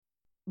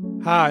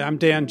Hi, I'm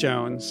Dan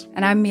Jones.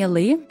 And I'm Mia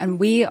Lee, and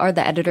we are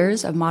the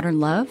editors of Modern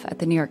Love at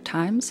the New York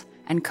Times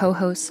and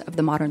co-hosts of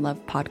the Modern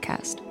Love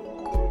podcast.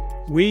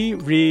 We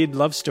read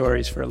love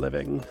stories for a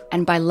living.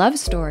 And by love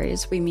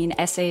stories, we mean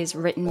essays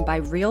written by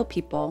real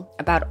people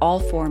about all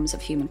forms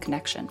of human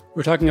connection.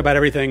 We're talking about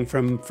everything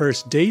from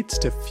first dates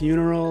to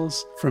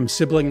funerals, from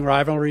sibling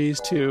rivalries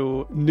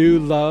to new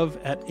love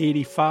at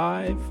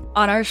 85.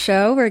 On our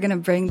show, we're going to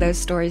bring those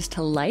stories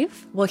to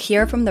life. We'll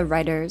hear from the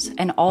writers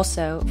and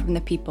also from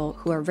the people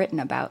who are written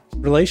about.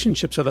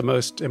 Relationships are the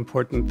most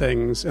important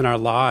things in our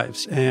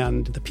lives,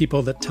 and the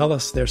people that tell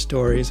us their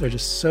stories are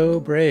just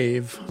so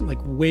brave, like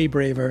way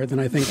braver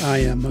than I think I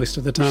am most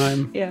of the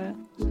time. Yeah.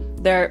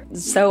 They're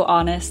so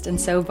honest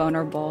and so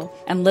vulnerable.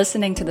 And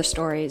listening to the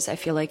stories, I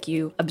feel like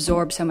you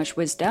absorb so much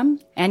wisdom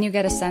and you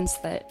get a sense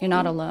that you're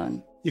not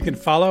alone. You can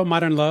follow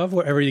Modern Love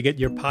wherever you get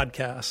your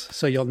podcasts,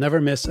 so you'll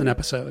never miss an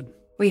episode.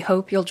 We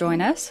hope you'll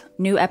join us.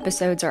 New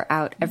episodes are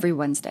out every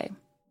Wednesday.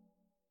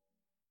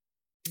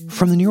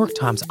 From the New York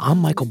Times, I'm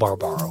Michael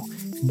Barbaro.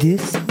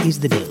 This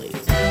is The Daily.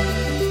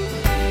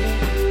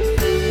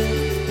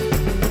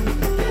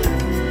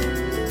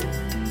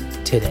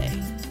 Today,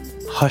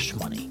 hush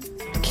money,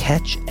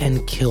 catch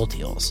and kill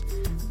deals,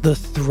 the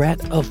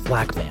threat of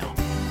blackmail.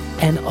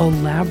 An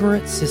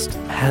elaborate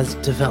system has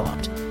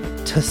developed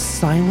to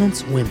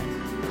silence women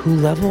who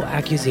level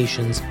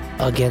accusations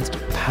against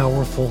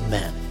powerful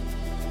men.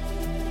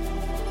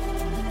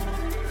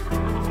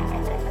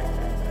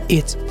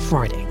 It's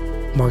Friday,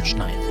 March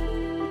 9th.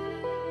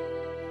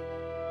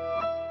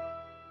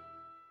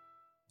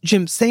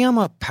 Jim, say I'm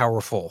a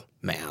powerful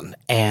man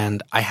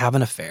and I have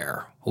an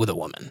affair with a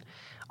woman.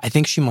 I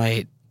think she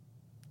might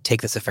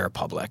take this affair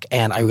public,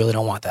 and I really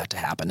don't want that to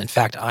happen. In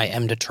fact, I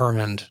am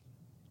determined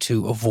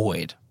to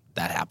avoid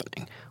that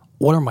happening.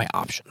 What are my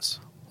options?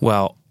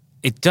 Well,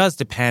 it does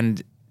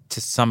depend to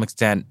some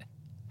extent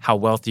how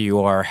wealthy you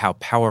are, how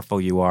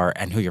powerful you are,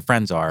 and who your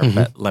friends are,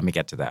 but let me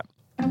get to that.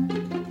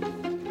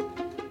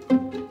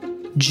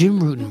 Jim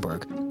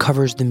Rutenberg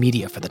covers the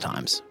media for The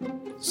Times.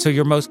 So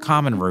your most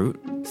common route,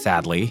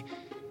 sadly,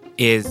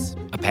 is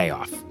a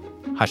payoff.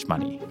 Hush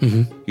money,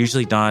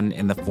 usually done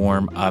in the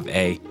form of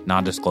a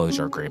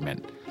non-disclosure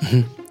agreement.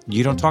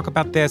 You don't talk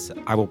about this,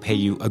 I will pay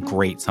you a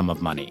great sum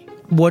of money.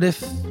 What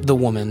if the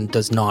woman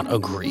does not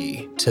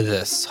agree to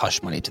this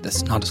hush money, to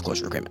this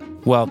non-disclosure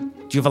agreement? Well,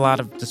 do you have a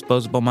lot of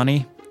disposable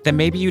money? Then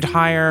maybe you'd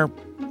hire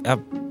a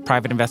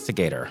private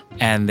investigator,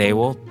 and they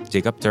will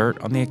dig up dirt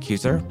on the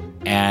accuser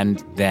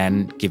and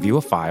then give you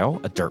a file,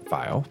 a dirt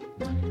file,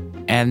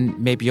 and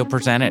maybe you'll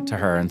present it to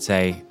her and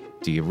say,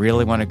 do you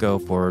really want to go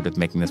forward with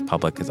making this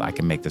public? Because I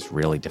can make this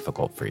really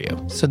difficult for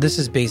you. So this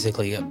is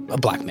basically a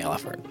blackmail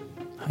effort.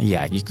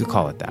 Yeah, you could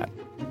call it that.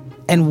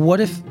 And what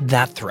if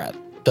that threat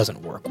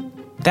doesn't work?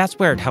 That's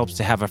where it helps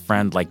to have a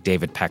friend like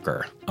David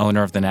Pecker,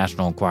 owner of the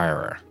National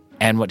Enquirer.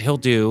 And what he'll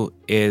do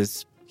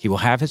is he will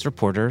have his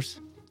reporters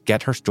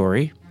get her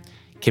story,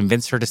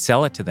 convince her to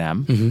sell it to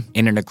them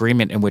in an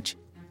agreement in which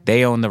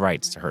they own the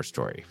rights to her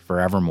story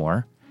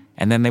forevermore,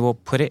 and then they will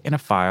put it in a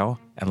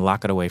file and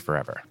lock it away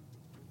forever.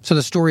 So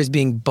the story is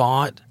being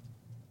bought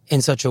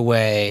in such a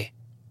way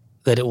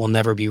that it will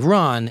never be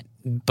run,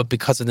 but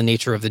because of the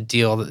nature of the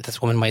deal that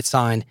this woman might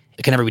sign,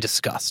 it can never be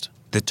discussed.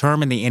 The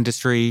term in the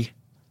industry,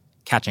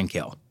 catch and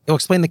kill. You'll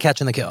explain the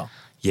catch and the kill.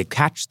 You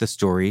catch the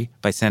story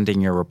by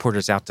sending your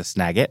reporters out to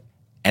snag it,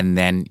 and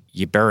then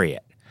you bury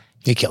it.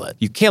 You kill it.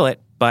 You kill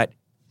it, but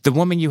the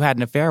woman you had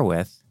an affair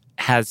with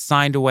has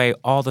signed away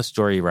all the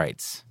story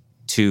rights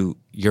to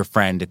your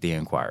friend at the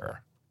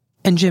Enquirer.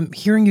 And Jim,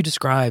 hearing you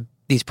describe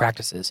these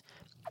practices,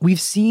 we've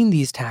seen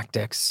these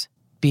tactics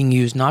being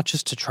used not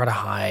just to try to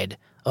hide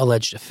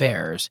alleged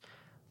affairs,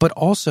 but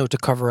also to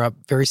cover up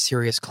very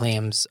serious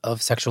claims of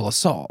sexual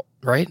assault,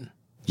 right?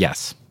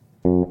 Yes.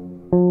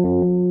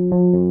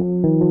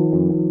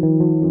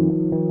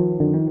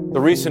 The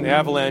recent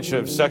avalanche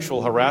of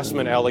sexual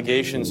harassment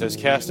allegations has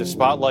cast a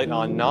spotlight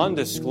on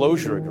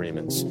non-disclosure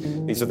agreements.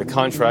 These are the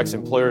contracts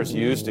employers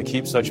use to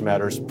keep such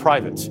matters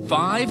private.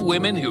 5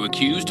 women who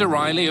accused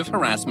O'Reilly of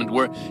harassment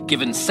were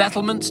given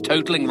settlements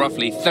totaling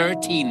roughly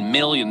 $13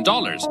 million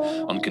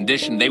on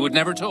condition they would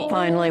never talk.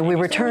 Finally, we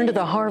return to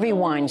the Harvey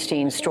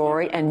Weinstein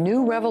story and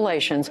new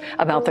revelations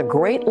about the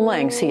great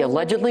lengths he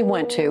allegedly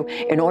went to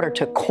in order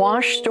to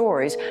quash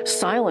stories,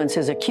 silence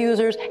his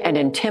accusers, and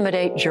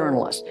intimidate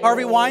journalists.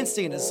 Harvey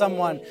Weinstein is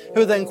someone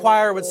who the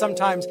Enquirer would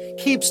sometimes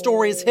keep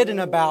stories hidden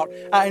about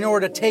in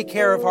order to take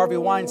care of Harvey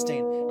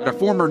Weinstein. A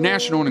former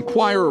National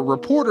Enquirer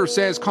reporter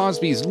says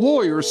Cosby's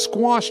lawyers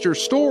squashed her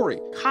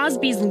story.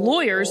 Cosby's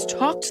lawyers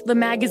talked the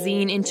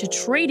magazine into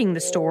trading the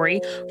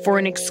story for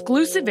an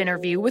exclusive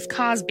interview with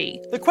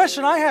Cosby. The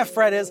question I have,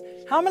 Fred, is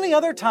how many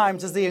other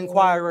times has the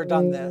Enquirer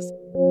done this?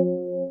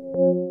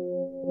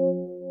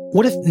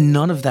 What if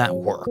none of that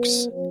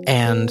works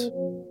and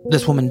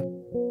this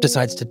woman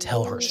decides to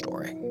tell her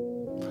story?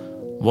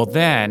 Well,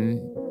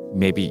 then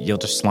maybe you'll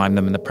just slime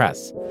them in the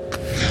press.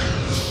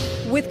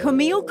 With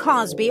Camille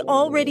Cosby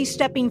already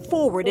stepping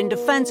forward in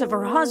defense of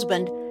her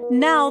husband,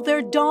 now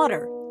their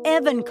daughter,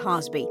 Evan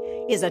Cosby,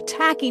 is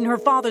attacking her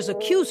father's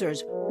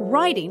accusers,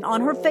 writing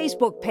on her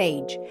Facebook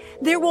page.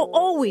 There will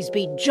always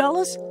be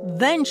jealous,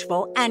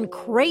 vengeful, and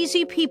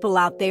crazy people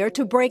out there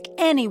to break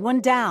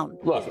anyone down.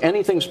 Look,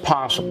 anything's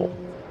possible,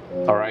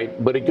 all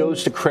right? But it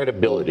goes to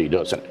credibility,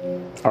 doesn't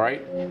it? All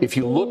right? If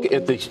you look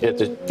at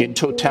the in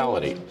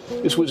totality,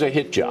 this was a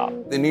hit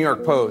job. The New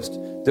York Post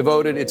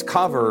devoted its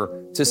cover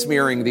to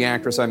smearing the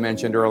actress I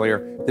mentioned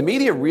earlier. The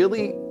media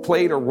really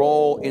played a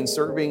role in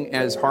serving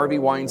as Harvey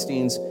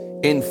Weinstein's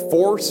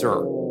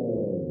enforcer.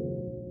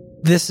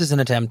 This is an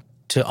attempt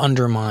to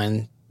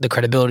undermine the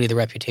credibility, the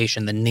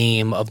reputation, the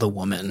name of the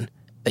woman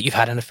that you've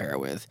had an affair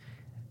with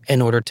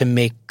in order to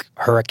make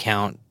her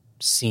account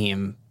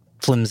seem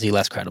flimsy,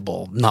 less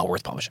credible, not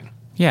worth publishing.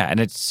 Yeah, and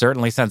it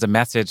certainly sends a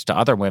message to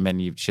other women.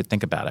 You should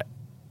think about it.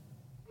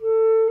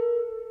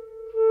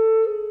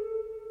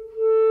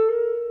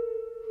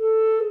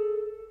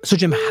 So,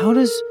 Jim, how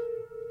does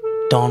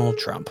Donald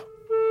Trump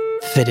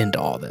fit into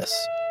all this?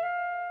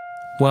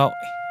 Well,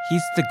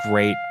 he's the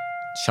great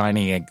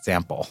shining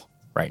example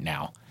right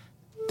now.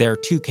 There are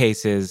two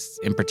cases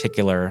in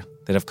particular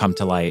that have come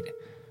to light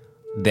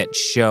that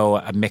show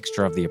a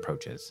mixture of the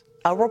approaches.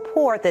 A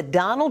report that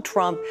Donald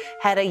Trump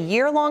had a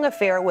year-long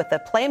affair with the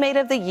Playmate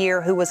of the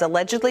Year who was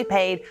allegedly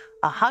paid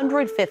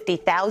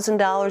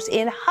 $150,000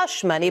 in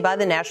hush money by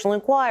the National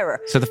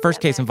Enquirer. So the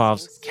first case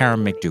involves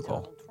Karen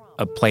McDougal,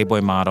 a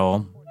Playboy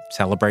model,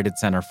 celebrated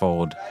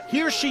centerfold.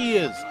 Here she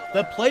is,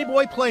 the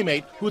Playboy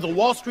Playmate who the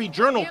Wall Street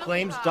Journal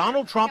claims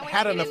Donald Trump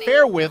had an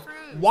affair with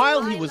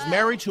while he was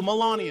married to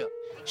Melania.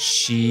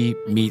 She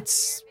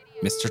meets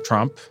Mr.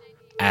 Trump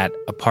at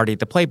a party at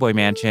the Playboy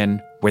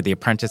Mansion where The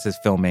Apprentice is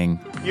filming.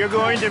 You're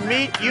going to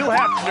meet Hugh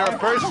Hefner, a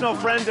personal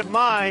friend of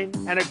mine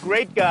and a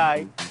great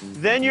guy.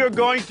 Then you're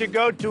going to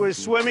go to his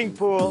swimming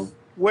pool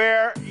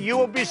where you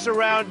will be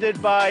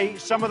surrounded by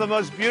some of the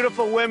most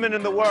beautiful women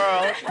in the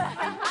world.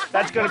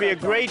 That's going to be a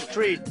great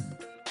treat.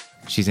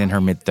 She's in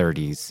her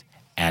mid-30s,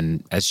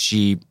 and as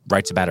she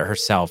writes about it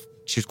herself,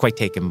 she was quite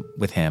taken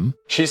with him.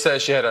 She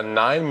says she had a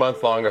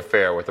 9-month-long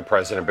affair with the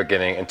president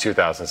beginning in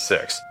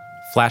 2006.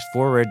 Flash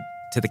forward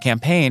to the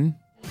campaign.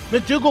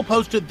 McDougal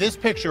posted this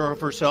picture of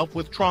herself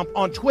with Trump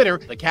on Twitter,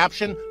 the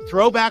caption,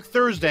 Throwback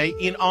Thursday,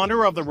 in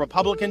honor of the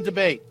Republican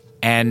debate.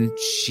 And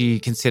she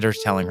considers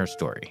telling her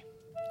story,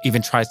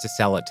 even tries to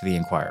sell it to the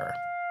Enquirer.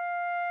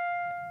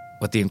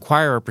 What the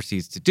Enquirer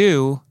proceeds to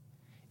do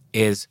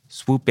is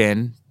swoop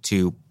in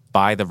to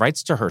buy the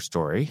rights to her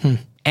story,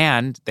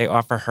 and they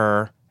offer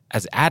her,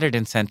 as added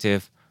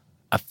incentive,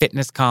 a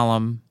fitness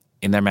column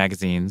in their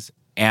magazines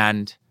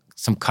and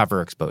some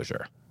cover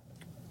exposure.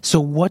 So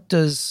what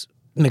does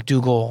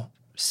McDougal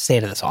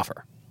say to this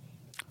offer?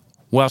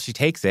 Well, she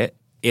takes it.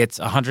 It's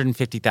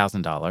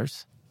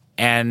 $150,000.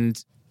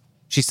 And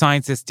she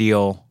signs this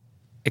deal,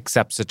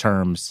 accepts the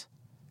terms,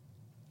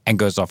 and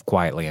goes off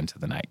quietly into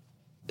the night.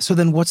 So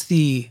then what's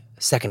the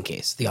second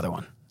case, the other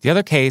one? The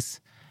other case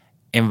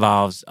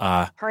involves...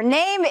 Her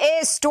name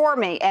is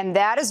Stormy, and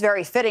that is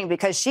very fitting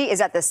because she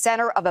is at the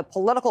center of a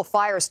political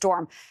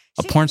firestorm.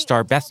 A porn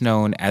star best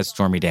known as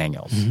Stormy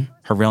Daniels. Mm-hmm.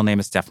 Her real name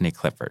is Stephanie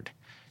Clifford.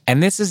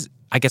 And this is,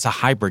 I guess, a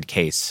hybrid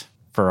case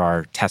for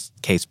our test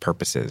case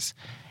purposes.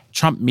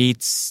 Trump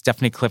meets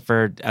Stephanie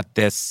Clifford at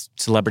this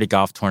celebrity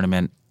golf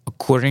tournament.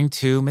 According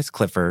to Ms.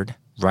 Clifford,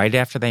 right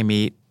after they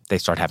meet, they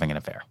start having an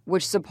affair.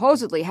 Which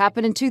supposedly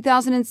happened in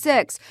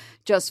 2006,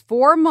 just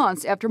 4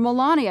 months after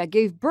Melania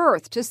gave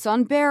birth to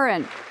son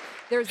Barron.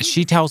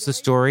 She tells the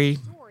story,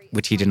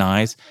 which he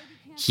denies.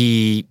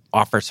 He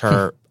offers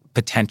her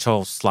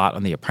potential slot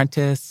on The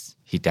Apprentice.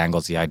 He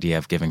dangles the idea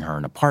of giving her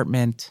an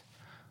apartment.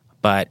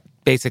 But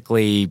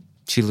basically,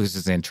 she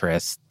loses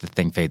interest. The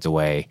thing fades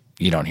away.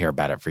 You don't hear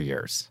about it for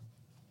years.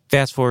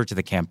 Fast forward to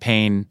the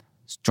campaign.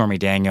 Stormy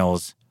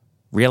Daniels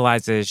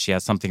realizes she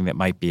has something that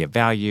might be of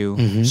value.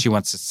 Mm-hmm. She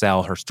wants to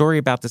sell her story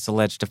about this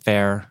alleged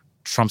affair.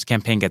 Trump's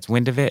campaign gets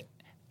wind of it.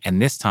 And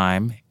this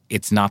time,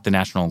 it's not the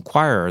National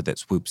Enquirer that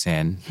swoops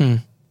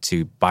in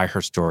to buy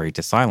her story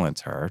to silence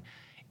her.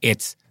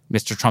 It's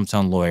Mr. Trump's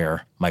own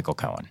lawyer, Michael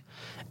Cohen.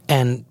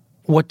 And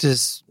what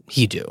does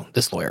he do,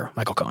 this lawyer,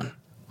 Michael Cohen?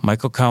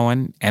 Michael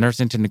Cohen enters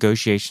into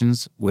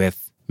negotiations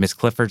with Ms.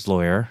 Clifford's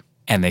lawyer,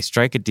 and they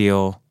strike a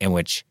deal in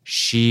which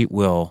she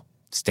will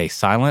stay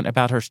silent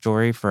about her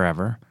story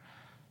forever.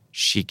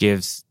 She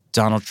gives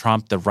Donald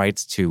Trump the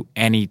rights to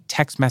any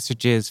text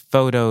messages,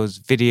 photos,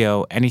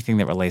 video, anything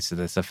that relates to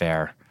this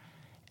affair,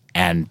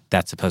 and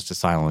that's supposed to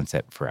silence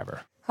it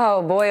forever.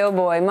 Oh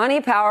boy,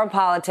 money, power,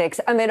 politics.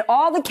 Amid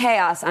all the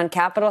chaos on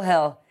Capitol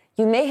Hill,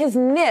 you may have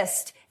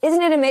missed,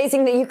 isn't it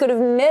amazing that you could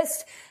have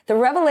missed the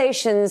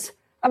revelations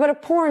about a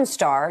porn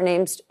star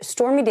named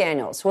Stormy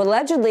Daniels, who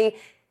allegedly,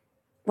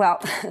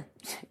 well,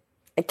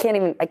 I can't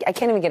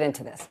even get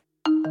into this.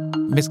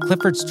 Ms.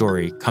 Clifford's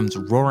story comes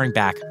roaring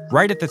back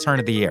right at the turn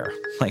of the year.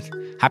 Like,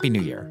 Happy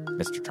New Year,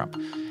 Mr. Trump.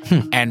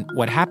 And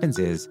what happens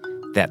is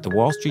that the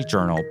Wall Street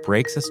Journal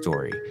breaks a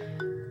story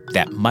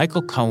that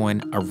Michael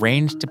Cohen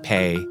arranged to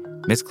pay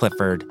Ms.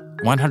 Clifford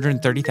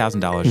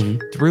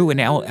 $130,000 through an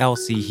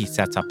LLC he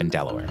sets up in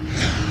Delaware.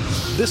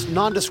 This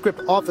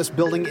nondescript office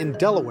building in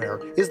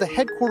Delaware is the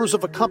headquarters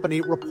of a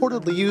company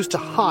reportedly used to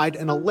hide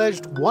an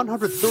alleged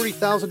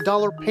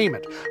 $130,000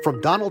 payment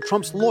from Donald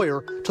Trump's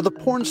lawyer to the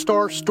porn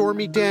star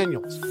Stormy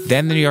Daniels.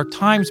 Then the New York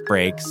Times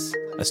breaks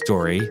a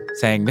story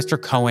saying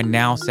Mr. Cohen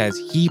now says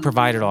he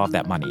provided all of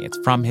that money. It's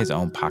from his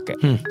own pocket.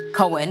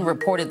 Cohen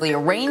reportedly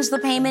arranged the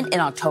payment in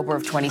October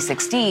of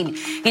 2016.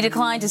 He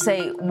declined to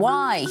say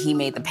why he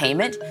made the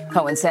payment.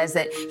 Cohen says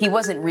that he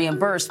wasn't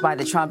reimbursed by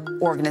the Trump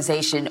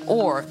organization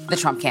or the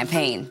Trump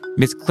campaign.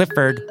 Ms.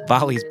 Clifford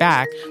volleys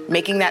back.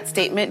 Making that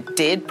statement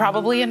did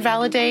probably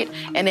invalidate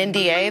an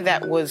NDA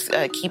that was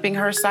keeping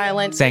her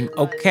silent. Saying,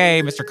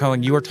 okay, Mr.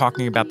 Cohen, you were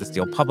talking about this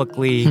deal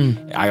publicly.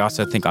 I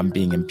also think I'm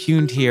being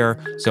impugned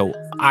here. So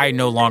I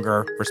no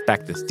longer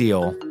respect this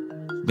deal.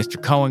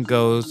 Mr. Cohen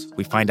goes,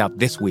 we find out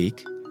this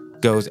week,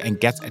 goes and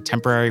gets a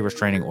temporary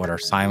restraining order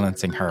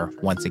silencing her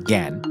once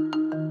again.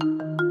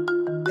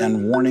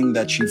 And warning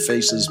that she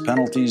faces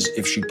penalties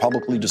if she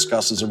publicly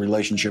discusses a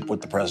relationship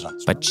with the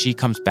president. But she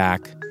comes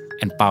back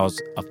and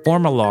files a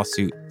formal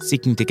lawsuit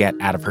seeking to get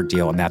out of her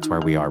deal, and that's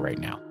where we are right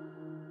now.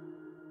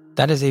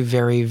 That is a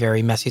very,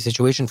 very messy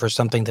situation for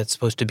something that's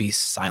supposed to be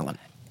silent.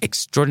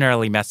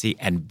 Extraordinarily messy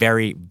and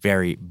very,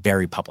 very,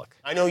 very public.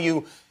 I know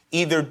you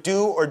either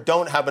do or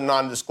don't have a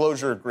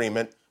non-disclosure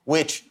agreement,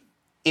 which,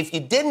 if you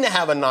didn't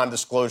have a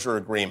non-disclosure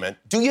agreement,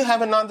 do you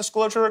have a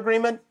non-disclosure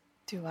agreement?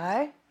 Do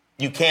I?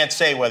 You can't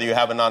say whether you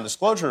have a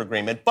non-disclosure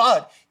agreement,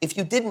 but if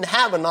you didn't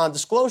have a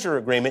non-disclosure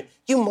agreement,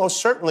 you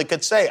most certainly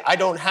could say, I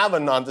don't have a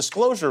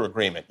non-disclosure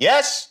agreement.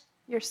 Yes?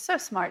 You're so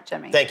smart,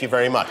 Jimmy. Thank you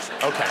very much.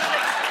 Okay.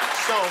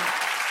 So,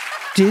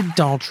 did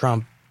Donald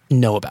Trump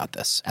know about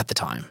this at the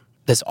time?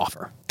 This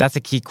offer? That's a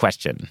key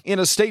question. In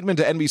a statement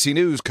to NBC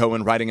News,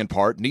 Cohen writing in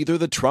part, neither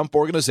the Trump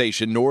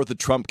organization nor the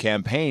Trump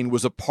campaign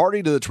was a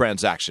party to the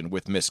transaction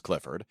with Miss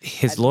Clifford.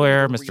 His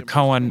lawyer, Mr.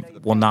 Cohen,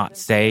 will not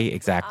say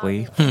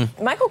exactly.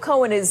 Michael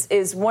Cohen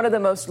is one of the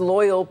most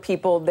loyal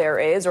people there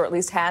is, or at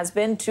least has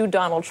been, to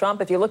Donald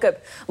Trump. If you look up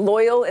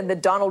loyal in the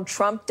Donald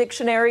Trump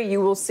dictionary, you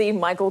will see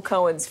Michael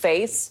Cohen's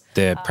face.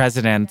 The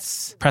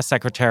president's press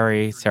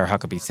secretary, Sarah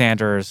Huckabee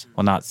Sanders,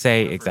 will not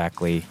say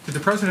exactly. Did the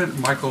president,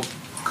 Michael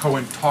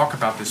Cohen, talk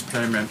about this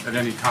payment at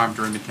any time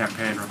during the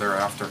campaign or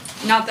thereafter?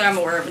 Not that I'm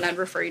aware of, and I'd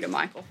refer you to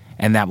Michael.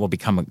 And that will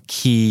become a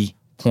key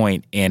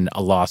point in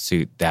a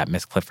lawsuit that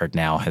Ms. Clifford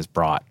now has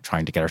brought,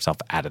 trying to get herself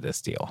out of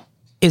this deal.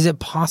 Is it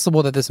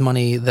possible that this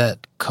money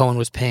that Cohen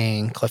was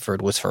paying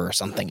Clifford was for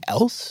something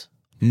else?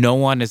 No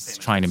one is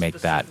trying to make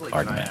that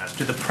argument.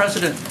 Did the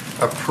president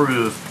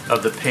approve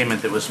of the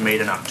payment that was made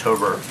in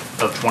October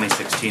of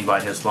 2016 by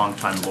his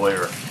longtime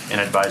lawyer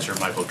and advisor,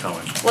 Michael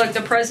Cohen? Look,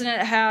 the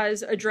president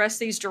has addressed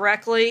these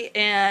directly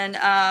and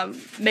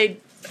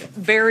made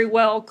very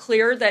well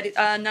clear that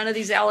none of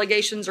these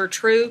allegations are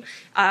true.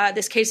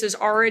 This case has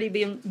already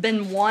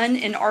been won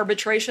in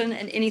arbitration,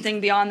 and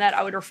anything beyond that,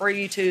 I would refer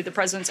you to the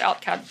president's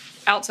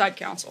outside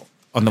counsel.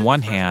 On the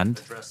one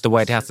hand, the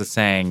White House is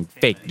saying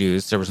fake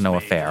news, there was no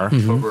affair.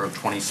 October of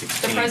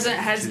 2016. The president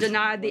has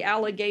denied the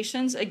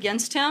allegations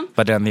against him.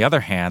 But on the other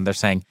hand, they're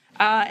saying...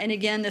 and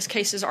again, this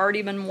case has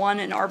already been won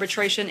in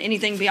arbitration.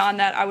 Anything beyond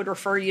that, I would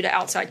refer you to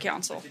outside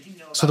counsel.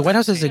 So the White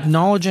House is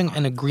acknowledging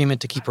an agreement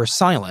to keep her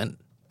silent,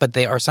 but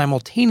they are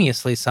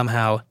simultaneously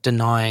somehow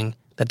denying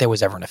that there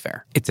was ever an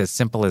affair. It's as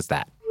simple as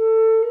that.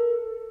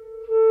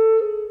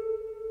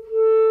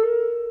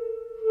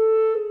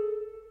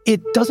 It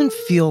doesn't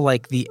feel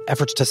like the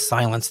efforts to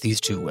silence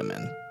these two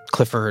women,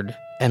 Clifford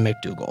and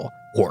McDougal,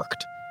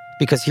 worked.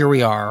 Because here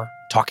we are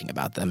talking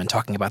about them and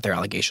talking about their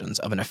allegations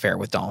of an affair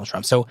with Donald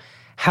Trump. So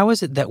how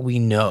is it that we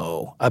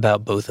know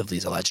about both of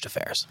these alleged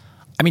affairs?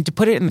 I mean, to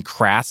put it in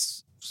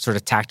crass, sort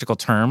of tactical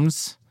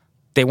terms,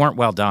 they weren't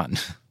well done.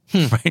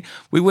 Right?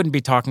 We wouldn't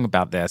be talking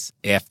about this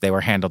if they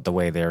were handled the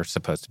way they're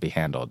supposed to be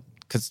handled.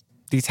 Because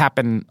these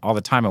happen all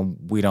the time and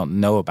we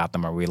don't know about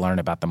them, or we learn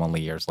about them only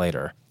years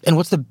later. And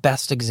what's the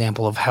best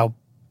example of how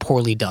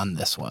poorly done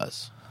this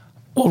was?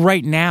 Well,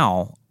 right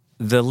now,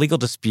 the legal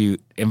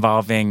dispute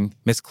involving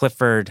Ms.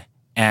 Clifford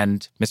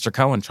and Mr.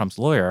 Cohen, Trump's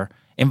lawyer,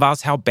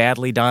 involves how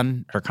badly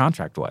done her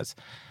contract was.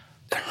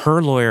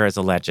 Her lawyer is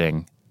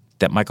alleging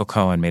that Michael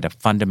Cohen made a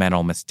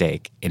fundamental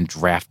mistake in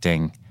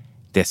drafting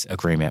this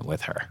agreement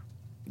with her.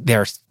 There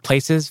are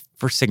places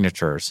for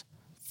signatures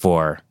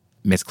for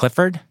Ms.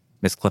 Clifford,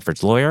 Ms.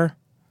 Clifford's lawyer,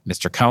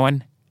 Mr.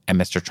 Cohen, and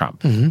Mr.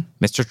 Trump.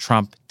 Mr.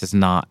 Trump does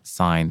not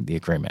sign the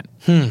agreement.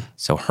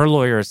 So her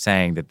lawyer is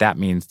saying that that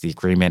means the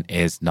agreement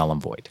is null and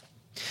void.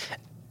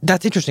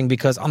 That's interesting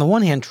because on the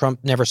one hand, Trump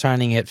never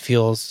signing it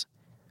feels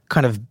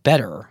kind of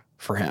better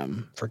for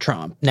him, for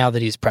Trump, now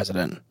that he's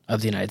president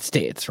of the United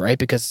States, right?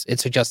 Because it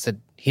suggests that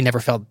he never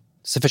felt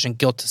sufficient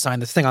guilt to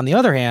sign this thing. On the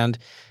other hand,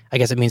 I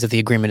guess it means that the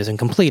agreement is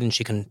incomplete and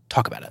she can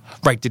talk about it.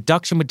 Right.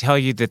 Deduction would tell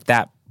you that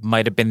that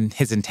might have been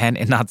his intent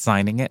in not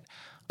signing it.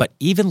 But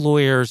even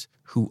lawyers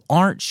who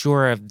aren't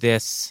sure of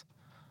this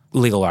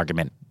legal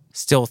argument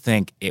still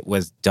think it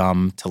was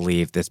dumb to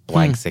leave this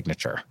blank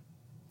signature.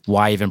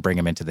 Why even bring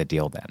him into the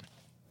deal then?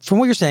 From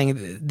what you're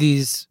saying,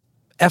 these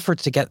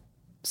efforts to get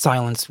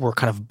silence were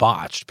kind of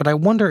botched. But I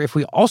wonder if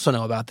we also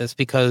know about this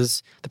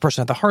because the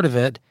person at the heart of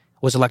it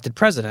was elected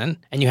president,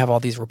 and you have all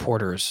these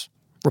reporters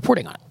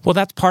reporting on it. Well,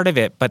 that's part of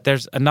it, but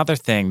there's another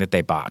thing that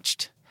they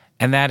botched,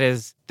 and that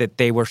is that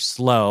they were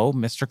slow.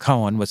 Mr.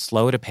 Cohen was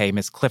slow to pay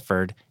Ms.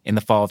 Clifford in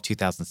the fall of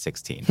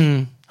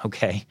 2016.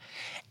 Okay.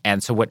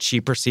 And so what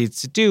she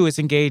proceeds to do is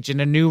engage in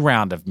a new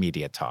round of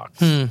media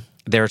talks.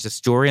 There's a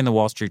story in the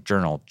Wall Street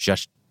Journal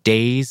just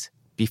days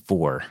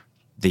before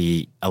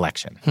the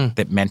election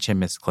that mentioned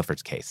Ms.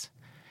 Clifford's case.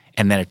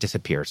 And then it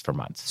disappears for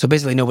months. So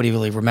basically nobody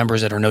really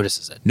remembers it or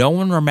notices it. No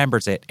one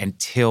remembers it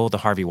until the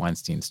Harvey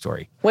Weinstein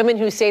story. Women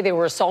who say they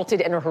were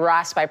assaulted and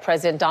harassed by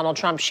President Donald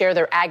Trump share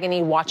their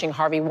agony watching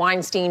Harvey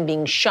Weinstein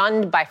being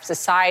shunned by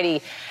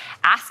society,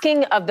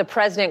 asking of the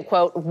president,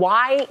 quote,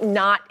 why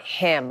not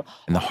him?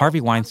 And the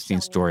Harvey Weinstein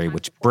story,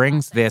 which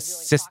brings this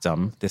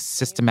system, this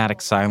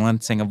systematic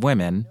silencing of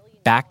women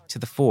back to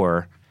the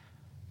fore,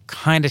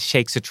 kind of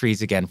shakes the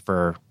trees again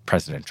for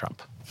President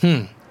Trump.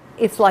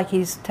 It's like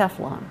he's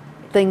Teflon.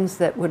 Things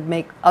that would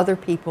make other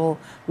people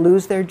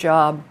lose their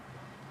job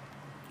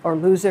or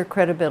lose their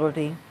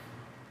credibility,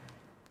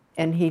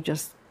 and he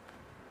just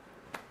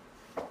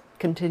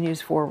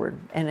continues forward.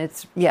 And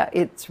it's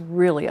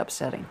really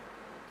upsetting.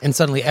 And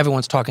suddenly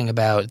everyone's talking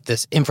about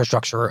this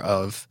infrastructure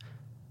of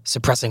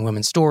suppressing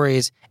women's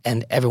stories,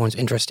 and everyone's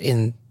interest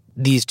in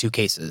these two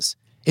cases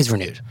is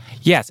renewed.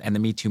 Yes, and the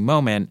Me Too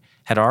moment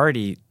had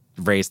already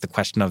raised the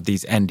question of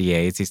these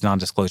NDAs, these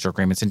non-disclosure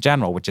agreements in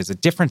general, which is a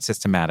different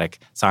systematic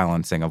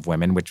silencing of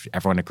women, which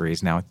everyone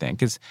agrees now, I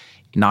think, is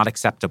not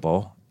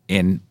acceptable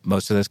in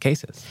most of those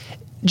cases.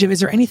 Jim,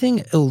 is there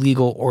anything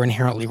illegal or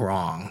inherently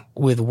wrong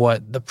with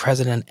what the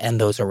president and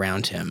those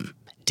around him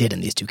did in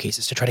these two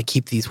cases to try to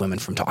keep these women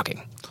from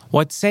talking?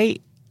 Well, I'd say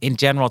in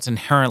general it's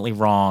inherently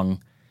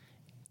wrong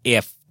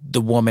if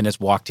the woman has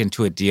walked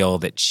into a deal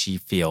that she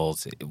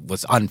feels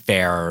was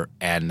unfair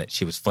and that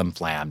she was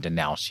flim-flammed and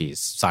now she's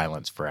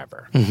silenced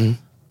forever.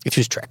 If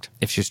she's tricked.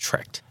 If she's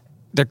tricked.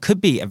 There could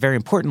be a very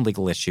important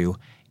legal issue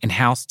in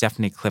how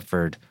Stephanie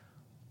Clifford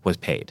was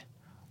paid.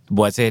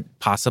 Was it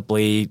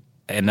possibly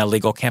an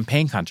illegal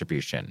campaign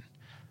contribution?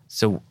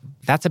 So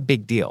that's a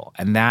big deal,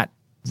 and that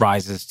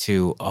rises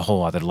to a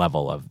whole other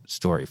level of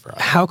story for us.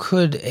 How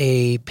could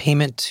a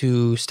payment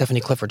to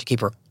Stephanie Clifford to keep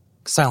her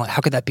silent,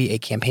 how could that be a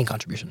campaign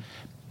contribution?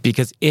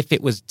 Because if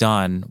it was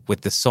done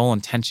with the sole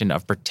intention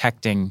of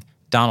protecting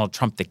Donald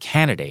Trump, the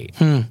candidate,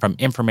 from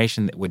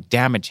information that would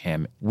damage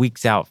him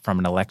weeks out from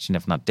an election,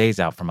 if not days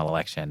out from an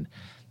election,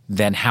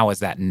 then how is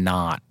that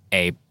not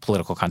a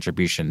political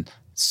contribution?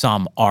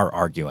 Some are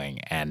arguing,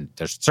 and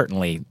there's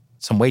certainly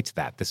some weight to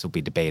that. This will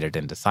be debated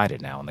and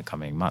decided now in the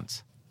coming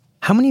months.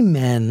 How many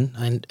men,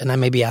 and I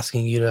may be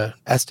asking you to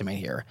estimate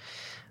here,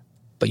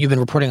 but you've been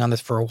reporting on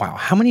this for a while,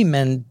 how many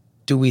men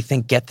do we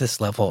think get this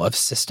level of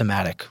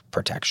systematic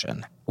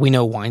protection? We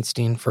know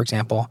Weinstein, for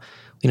example.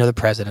 We know the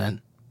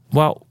president.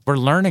 Well, we're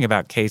learning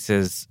about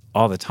cases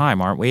all the time,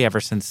 aren't we? Ever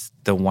since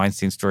the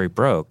Weinstein story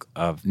broke,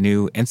 of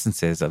new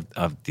instances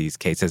of these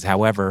cases.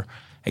 However,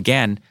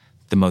 again,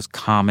 the most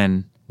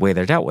common way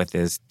they're dealt with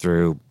is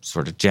through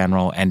sort of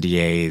general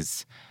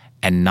NDAs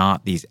and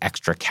not these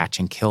extra catch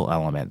and kill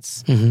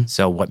elements.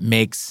 So what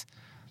makes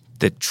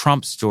the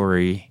Trump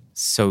story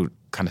so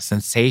kind of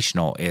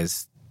sensational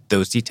is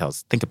those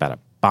details. Think about it.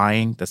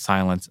 Buying the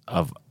silence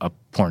of a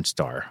porn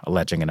star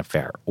alleging an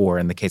affair, or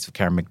in the case of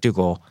Karen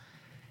McDougal,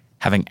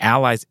 having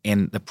allies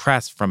in the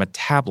press from a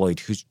tabloid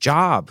whose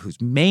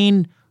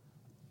main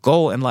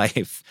goal in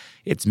life,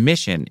 its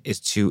mission is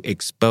to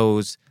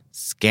expose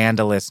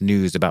scandalous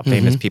news about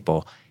famous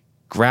people,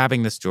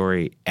 grabbing the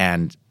story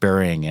and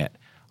burying it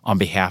on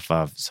behalf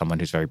of someone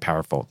who's very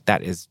powerful.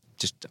 That is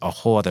just a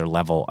whole other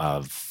level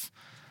of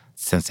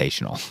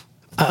sensational.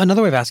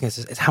 Another way of asking this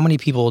is how many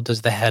people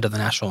does the head of the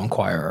National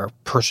Enquirer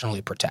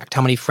personally protect?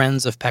 How many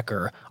friends of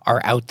Pecker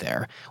are out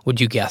there, would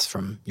you guess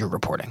from your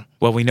reporting?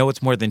 Well, we know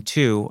it's more than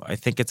two. I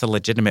think it's a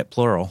legitimate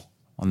plural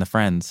on the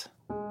friends.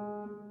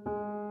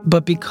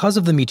 But because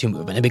of the Me Too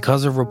movement and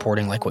because of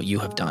reporting like what you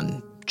have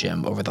done,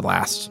 Jim, over the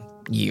last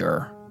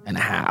year and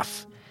a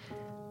half,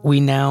 we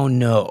now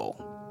know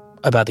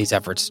about these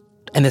efforts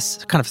and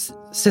this kind of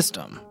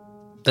system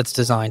that's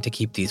designed to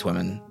keep these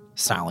women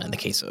silent in the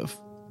case of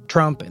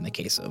Trump, in the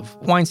case of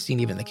Weinstein,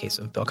 even in the case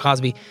of Bill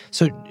Cosby.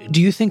 So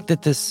do you think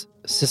that this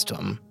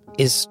system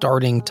is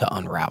starting to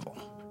unravel?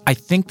 I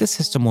think the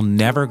system will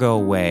never go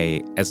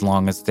away as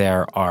long as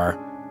there are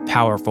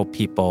powerful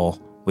people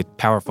with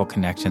powerful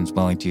connections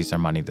willing to use their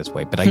money this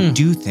way. But I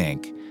do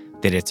think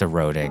that it's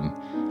eroding.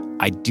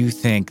 I do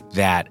think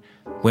that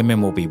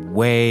women will be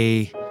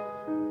way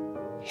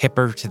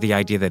hipper to the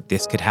idea that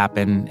this could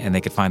happen and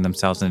they could find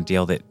themselves in a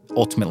deal that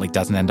ultimately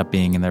doesn't end up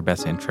being in their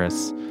best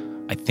interests.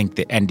 I think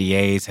the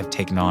NDAs have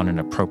taken on an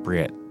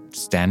appropriate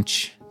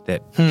stench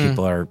that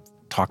people are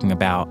talking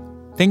about.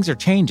 Things are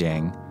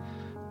changing,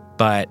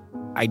 but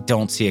I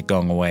don't see it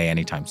going away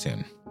anytime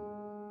soon.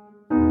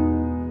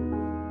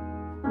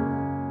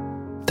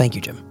 Thank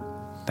you, Jim.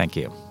 Thank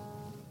you.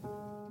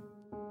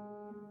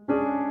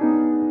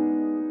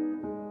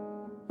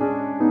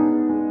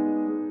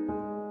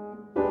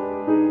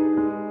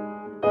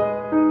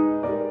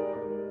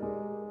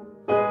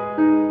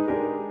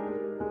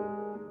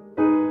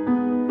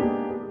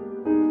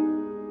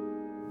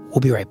 We'll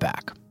be right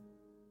back.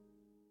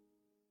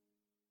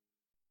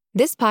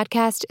 This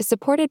podcast is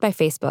supported by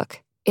Facebook.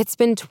 It's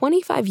been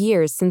 25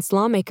 years since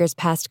lawmakers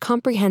passed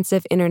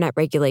comprehensive internet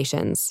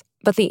regulations,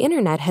 but the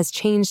internet has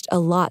changed a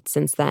lot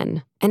since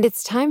then, and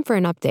it's time for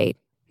an update.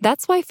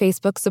 That's why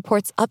Facebook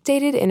supports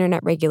updated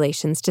internet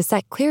regulations to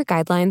set clear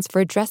guidelines for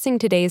addressing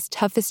today's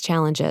toughest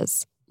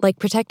challenges, like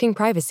protecting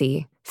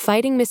privacy,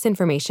 fighting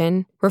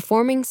misinformation,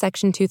 reforming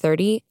Section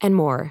 230, and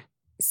more.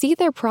 See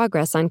their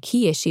progress on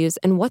key issues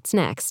and what's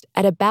next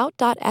at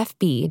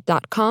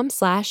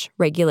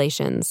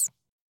about.fb.com/regulations.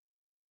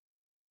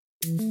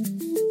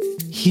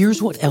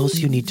 Here's what else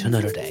you need to know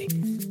today.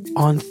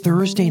 On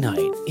Thursday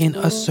night, in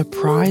a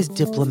surprise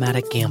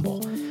diplomatic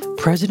gamble,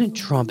 President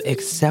Trump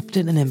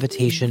accepted an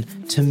invitation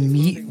to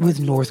meet with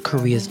North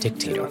Korea's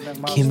dictator,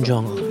 Kim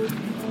Jong-un.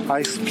 I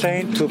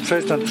explained to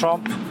President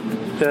Trump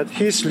that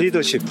his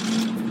leadership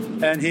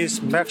and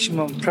his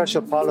maximum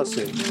pressure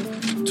policy,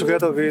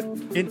 together with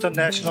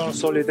international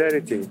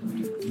solidarity,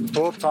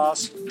 brought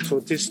us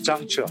to this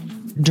juncture.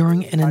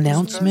 During an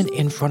announcement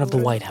in front of the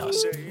White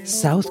House,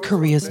 South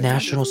Korea's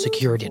national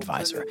security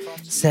advisor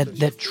said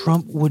that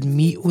Trump would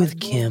meet with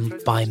Kim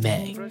by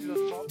May.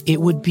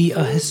 It would be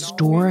a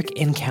historic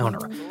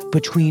encounter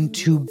between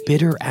two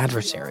bitter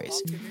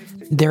adversaries.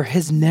 There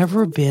has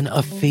never been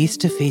a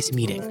face-to-face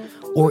meeting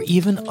or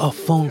even a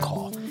phone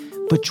call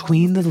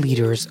between the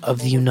leaders of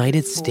the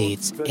United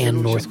States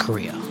and North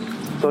Korea.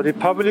 The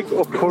Republic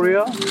of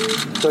Korea,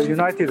 the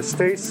United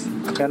States,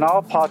 and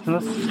our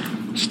partners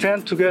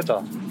stand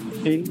together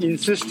in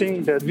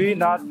insisting that we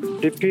not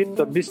repeat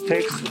the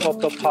mistakes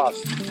of the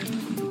past,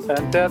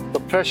 and that the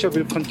pressure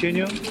will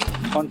continue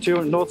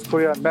until North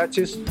Korea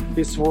matches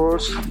its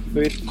words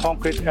with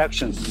concrete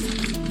actions.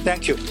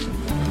 Thank you.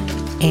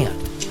 And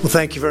well,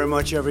 thank you very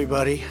much,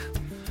 everybody.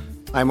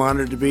 I'm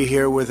honored to be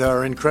here with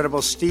our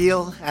incredible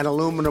steel and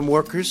aluminum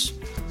workers,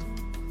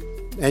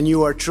 and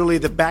you are truly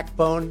the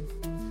backbone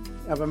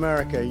of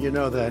America. You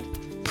know that.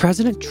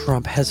 President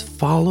Trump has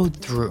followed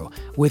through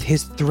with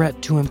his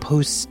threat to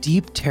impose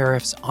steep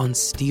tariffs on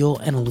steel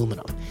and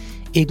aluminum,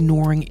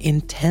 ignoring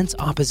intense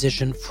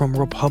opposition from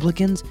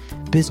Republicans,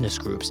 business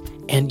groups,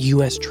 and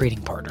U.S.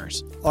 trading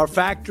partners. Our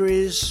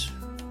factories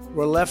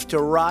were left to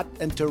rot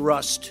and to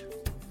rust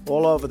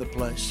all over the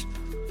place.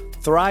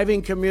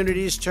 Thriving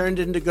communities turned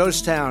into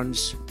ghost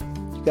towns.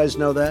 You guys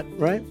know that,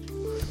 right?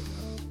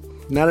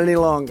 Not any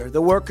longer.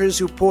 The workers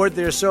who poured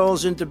their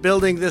souls into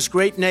building this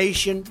great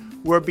nation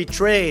were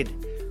betrayed.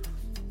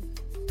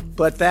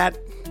 But that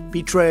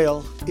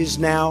betrayal is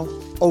now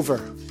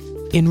over.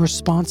 In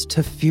response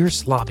to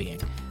fierce lobbying,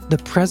 the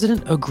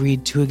president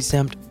agreed to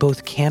exempt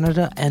both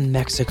Canada and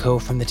Mexico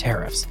from the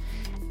tariffs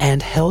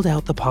and held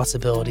out the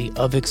possibility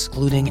of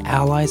excluding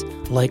allies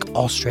like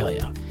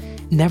Australia.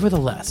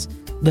 Nevertheless,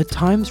 The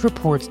Times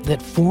reports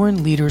that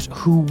foreign leaders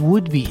who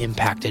would be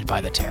impacted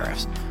by the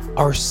tariffs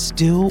are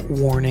still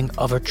warning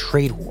of a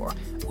trade war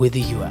with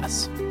the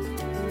U.S.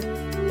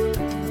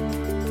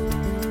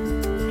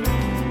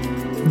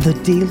 The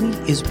Daily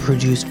is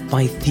produced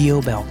by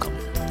Theo Balcom,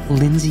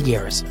 Lindsay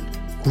Garrison,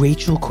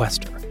 Rachel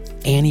Quester,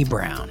 Annie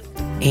Brown,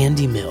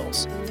 Andy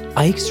Mills,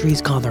 Ike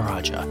Sries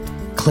Kantharaja,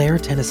 Claire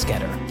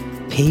Tennisketter,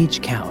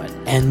 Paige Cowan,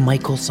 and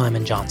Michael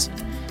Simon Johnson,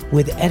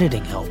 with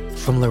editing help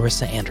from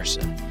Larissa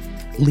Anderson.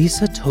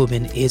 Lisa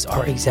Tobin is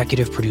our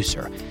executive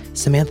producer.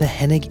 Samantha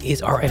Hennig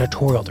is our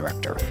editorial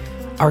director.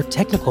 Our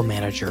technical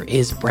manager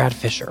is Brad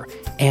Fisher,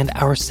 and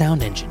our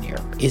sound engineer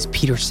is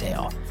Peter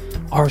Sale.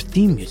 Our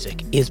theme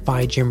music is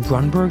by Jim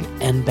Brunberg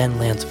and Ben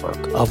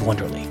Landsberg of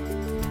Wonderly.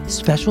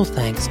 Special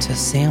thanks to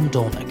Sam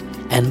Dolnick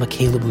and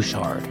Michaela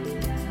Bouchard.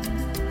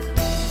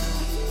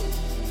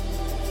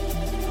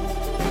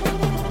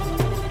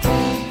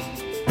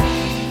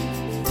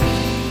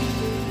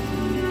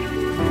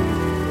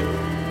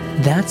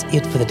 That's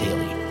it for The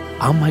Daily.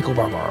 I'm Michael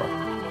Barbaro.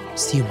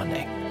 See you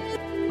Monday.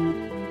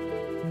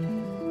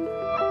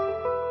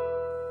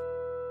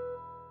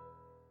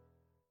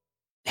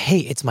 Hey,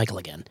 it's Michael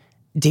again.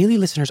 Daily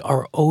listeners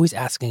are always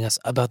asking us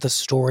about the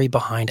story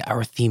behind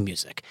our theme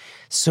music.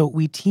 So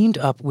we teamed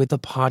up with the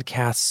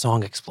podcast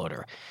Song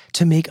Exploder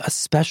to make a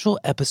special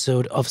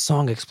episode of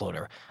Song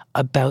Exploder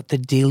about the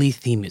Daily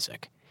theme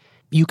music.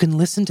 You can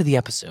listen to the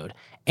episode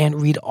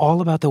and read all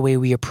about the way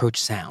we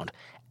approach sound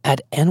at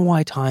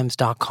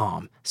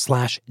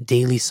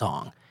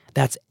nytimes.com/dailysong.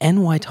 That's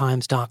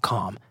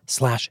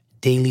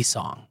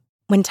nytimes.com/dailysong.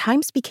 When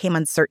times became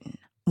uncertain,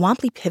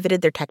 Womply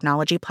pivoted their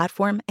technology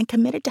platform and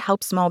committed to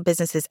help small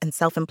businesses and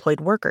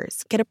self-employed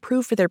workers get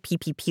approved for their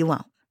PPP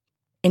loan.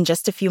 In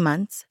just a few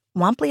months,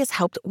 Womply has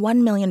helped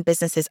 1 million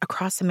businesses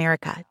across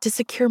America to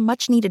secure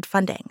much-needed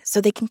funding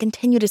so they can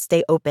continue to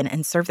stay open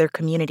and serve their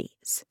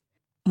communities.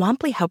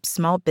 Womply helps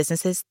small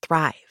businesses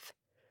thrive.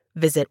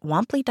 Visit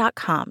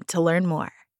womply.com to learn more.